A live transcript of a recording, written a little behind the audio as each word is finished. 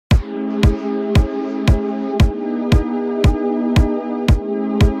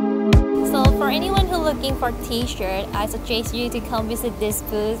looking for t-shirt, I suggest you to come visit this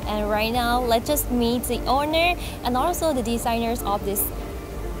booth. And right now, let's just meet the owner and also the designers of this.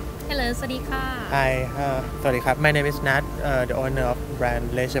 Hello, สวัสดีค่ะ Hi, สวัสดีครับ My name is Nat, the owner of brand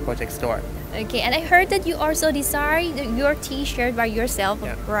Leisure Project Store. Okay, and I heard that you also design your t-shirt by yourself,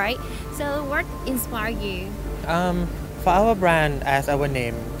 right? So what inspired you? For our brand, as our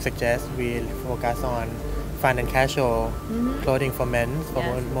name suggests, we focus on fun and casual clothing for men, for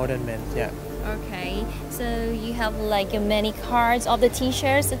modern men. Yeah. Okay, so you have like many cards of the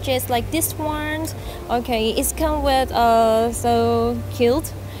t-shirts, such as like this one. Okay, it's come with so cute,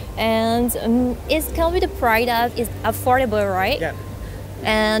 and it's come with a price that is affordable, right? Yeah.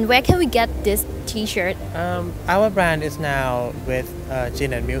 And where can we get this t-shirt? Our brand is now with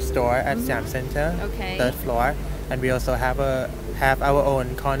Gin and Mill store at Siam Center, Okay. 3rd floor, and we also have our own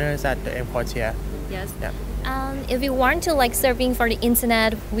corners at the Emporium. Yes. Yeah. If you want to like surfing for the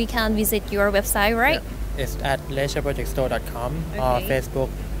internet, we can visit your website, right? Yeah. It's at leisureprojectstore.com or Okay.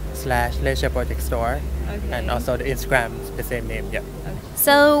 Facebook/leisureprojectstore, and also the Instagram, the same name. Yeah.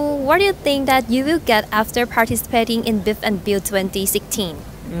 So what do you think that you will get after participating in BIFF&BIL 2016?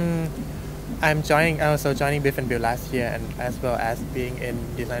 I'm also joining BIFF&BIL last year, and as well as being in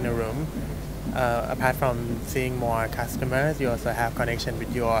designer room. Apart from seeing more customers, you also have connection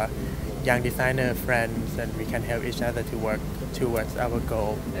with your young designer friends, and we can help each other to work towards our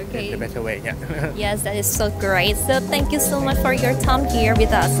goal in a better way. Yeah. Yes, that is so great. So thank you so much for your time here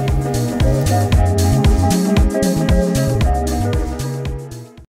with us.